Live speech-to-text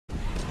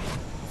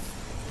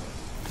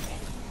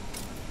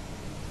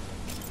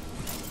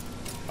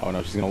Oh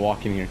no, she's gonna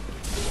walk in here.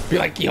 Be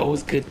like, yo,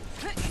 what's good?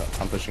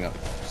 I'm pushing up.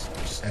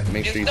 Just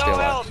make sure you stay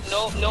alive.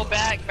 No,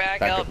 back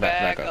up.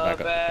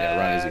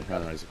 Yeah,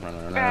 run, Izzy.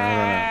 Run.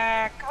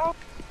 Back up.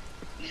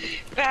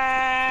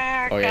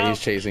 Oh yeah, he's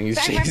chasing. He's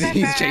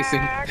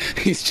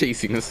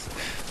chasing us.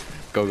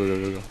 Go.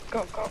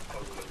 Go.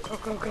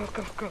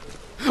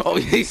 Oh,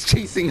 he's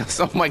chasing us.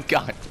 Oh my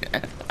god. No,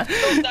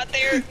 not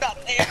there.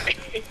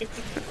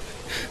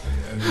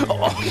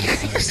 Oh,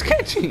 he's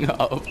catching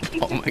up.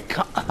 Oh my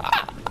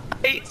god.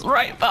 He's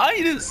right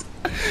behind us.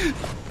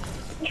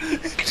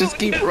 Just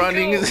keep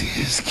running.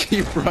 Just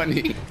keep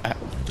running.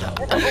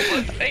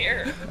 Almost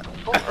there.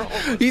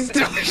 He's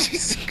doing.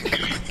 She's.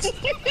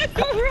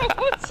 We're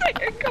almost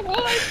there. Come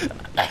on.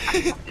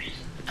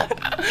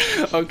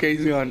 Okay,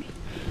 he's gone.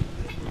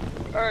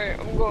 Alright,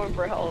 I'm going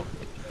for help.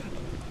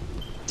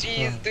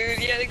 Jeez, dude,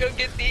 he had to go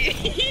get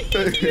he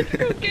had to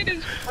go get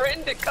his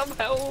friend to come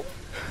help.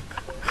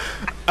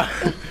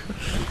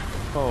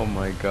 Oh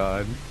my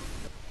god.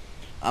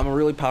 I'm a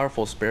really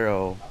powerful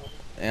sparrow,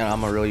 and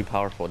I'm a really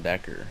powerful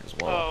decker as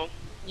well. Oh,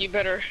 you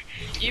better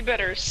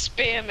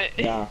spam it.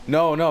 Yeah.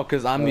 No,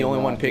 cause I'm the only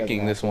one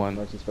picking this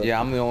one.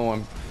 Yeah, I'm the only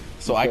one.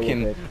 So I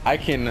can.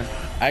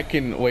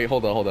 Wait,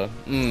 hold on.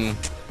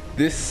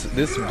 This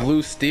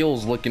blue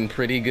steel's looking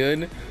pretty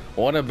good.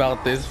 What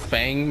about this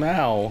Fang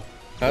Mao?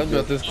 How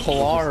about this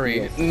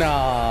Kalari?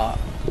 Nah.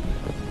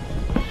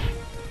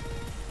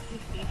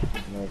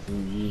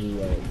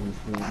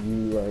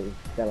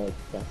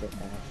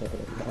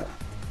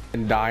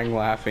 And dying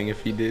laughing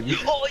if he did.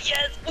 Oh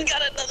yes, we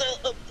got another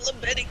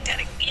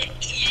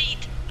Beliceticyeet.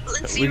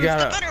 Let's see who's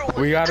the better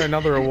one. We got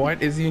another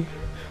what? Is he?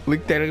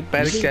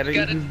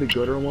 Beliceticyeet. Who's the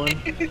gooder one?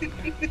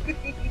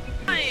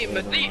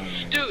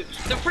 Dude,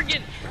 the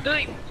freaking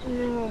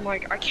oh my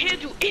god, I can't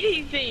do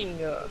anything.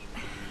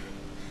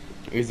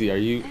 Izzy, are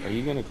you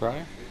gonna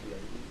cry?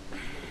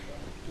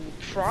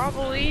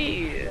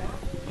 Probably.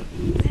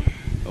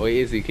 Wait,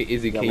 Izzy, can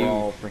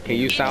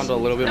you sound a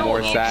little bit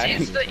more sad?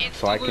 It's the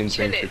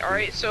lieutenant,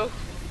 alright? So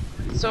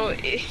it's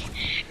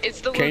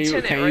the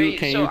lieutenant, right?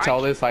 Can you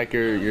tell this like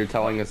you're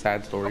telling a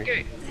sad story?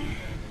 Okay.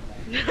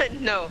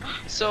 No,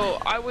 so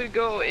I would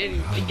go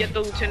and get the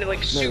lieutenant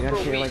like super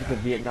weak, like the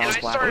Vietnam and I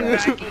started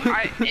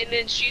backing, and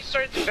then she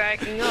starts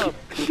backing up,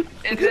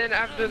 and then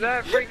after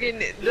that,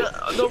 freaking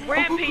the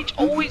rampage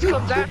always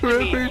comes after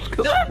me.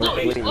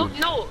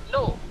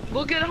 No,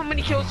 look at how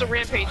many kills the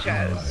rampage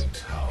has.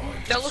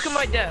 Now look at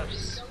my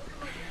deaths.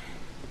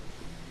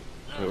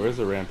 Wait, where's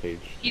the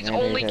rampage? He's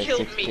only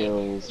killed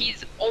me.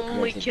 He's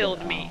only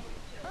killed me.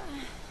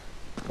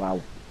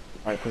 Wow.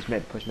 Alright, push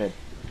mid.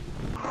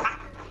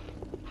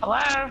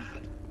 Hello?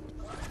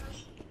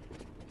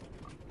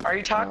 Are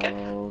you talking?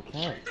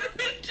 Okay.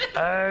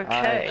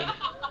 Okay.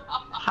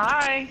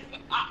 Hi.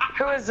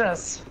 Who is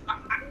this?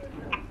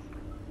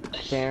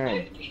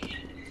 Karen.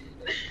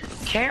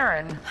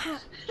 Karen?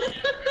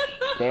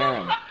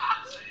 Darren.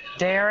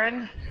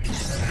 Darren?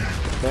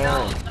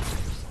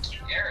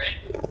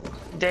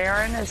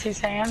 Darren, is he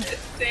saying?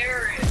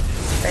 Darren.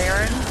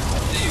 Darren?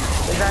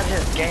 Is that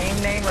his game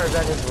name or is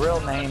that his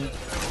real name?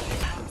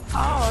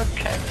 Oh,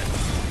 okay.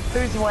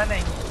 Who's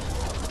winning?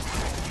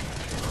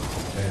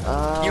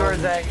 You or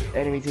they?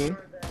 Enemy team.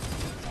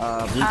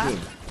 Blue team.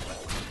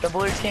 The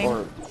blue team?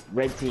 Or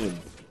red team.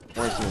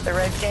 Orange team. The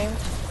red team?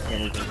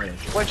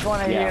 Which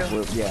one are you?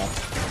 Yeah.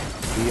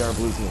 We are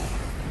blue team.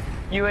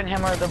 You and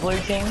him are the blue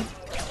team?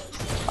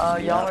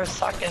 Y'all are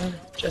sucking,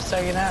 just so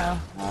you know.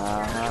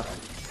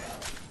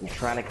 We're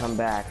trying to come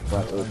back,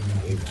 but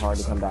it's hard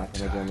to come back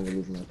when we're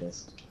losing like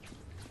this.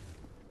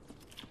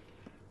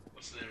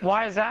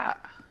 Why is that?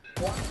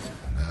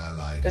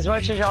 As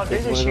much as y'all do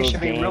this, you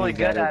should be really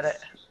good at it.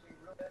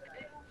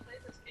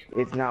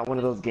 It's not one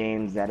of those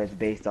games that is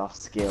based off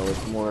skill.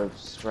 It's more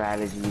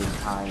strategy and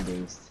time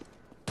based.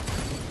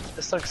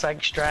 This looks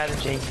like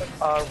strategy.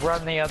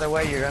 Run the other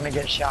way, you're gonna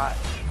get shot.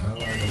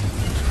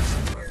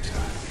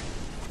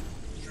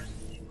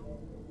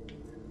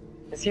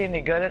 Is he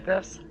any good at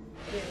this?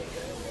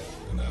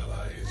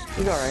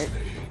 He's alright.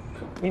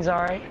 He's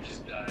alright?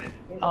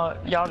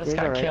 Y'all just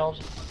got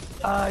killed.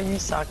 You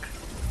suck.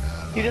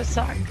 You just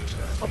suck.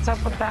 What's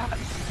up with that?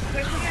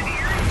 You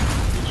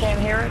can't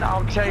hear it?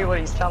 I'll tell you what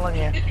he's telling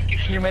you.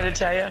 You want me to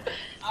tell you?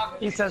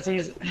 He says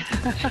he's...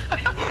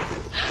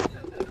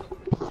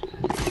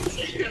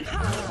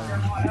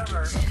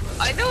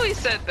 I know he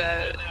said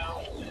that.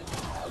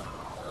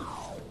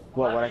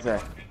 What'd I say?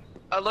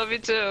 I love you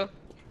too.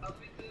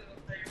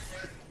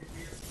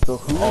 So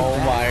who oh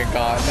my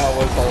god, that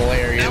was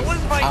hilarious. That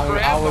was my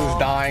grandma. I was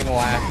dying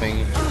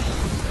laughing.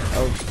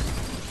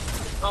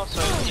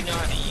 Also, you know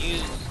how to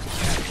use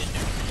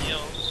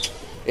skills.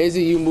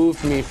 Izzy, you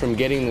moved me from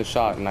getting the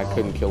shot and I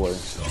couldn't kill her.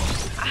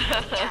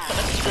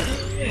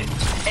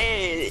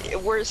 Hey,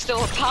 we're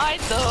still tied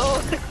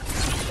though.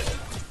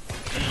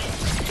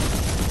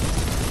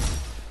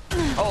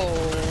 Oh.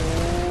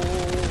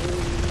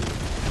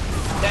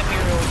 That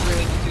hero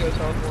really needs to go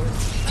teleport.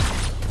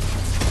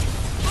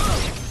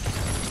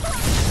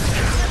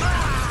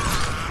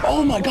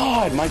 Oh my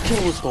god, my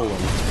kill was stolen.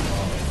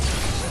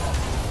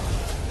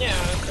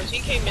 Cause he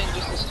came in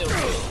just to steal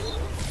kills.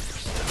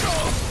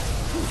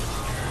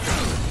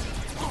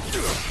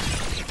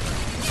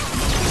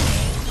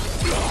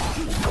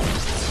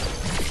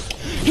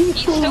 He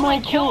stole my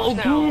kill kills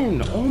now.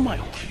 again! Oh my...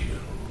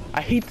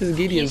 I hate this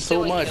Gideon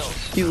so much.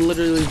 kills. He's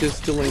literally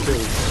just stealing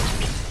kills.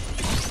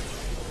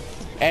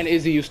 And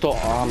Izzy, you stole...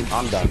 I'm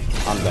done.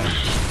 I'm done.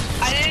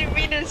 I didn't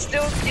mean to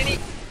steal skinny.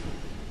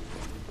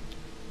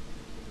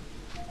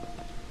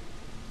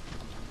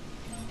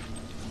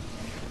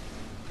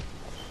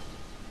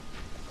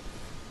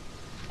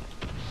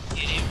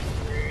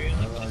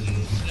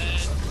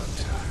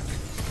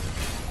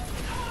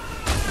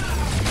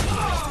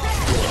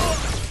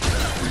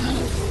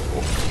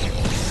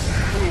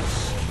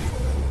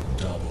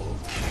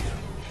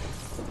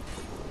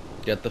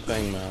 Get the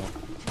Fang now.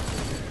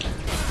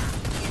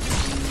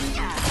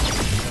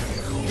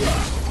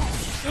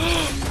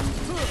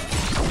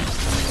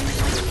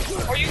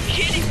 Are you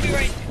kidding me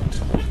right?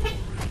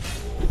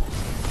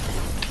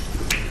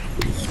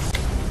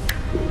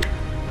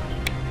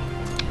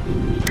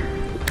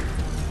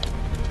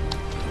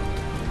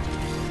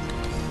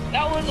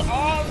 That was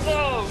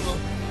awesome!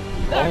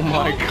 Oh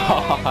my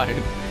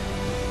god!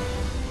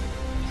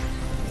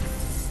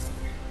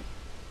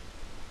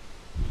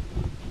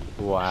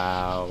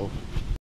 Wow.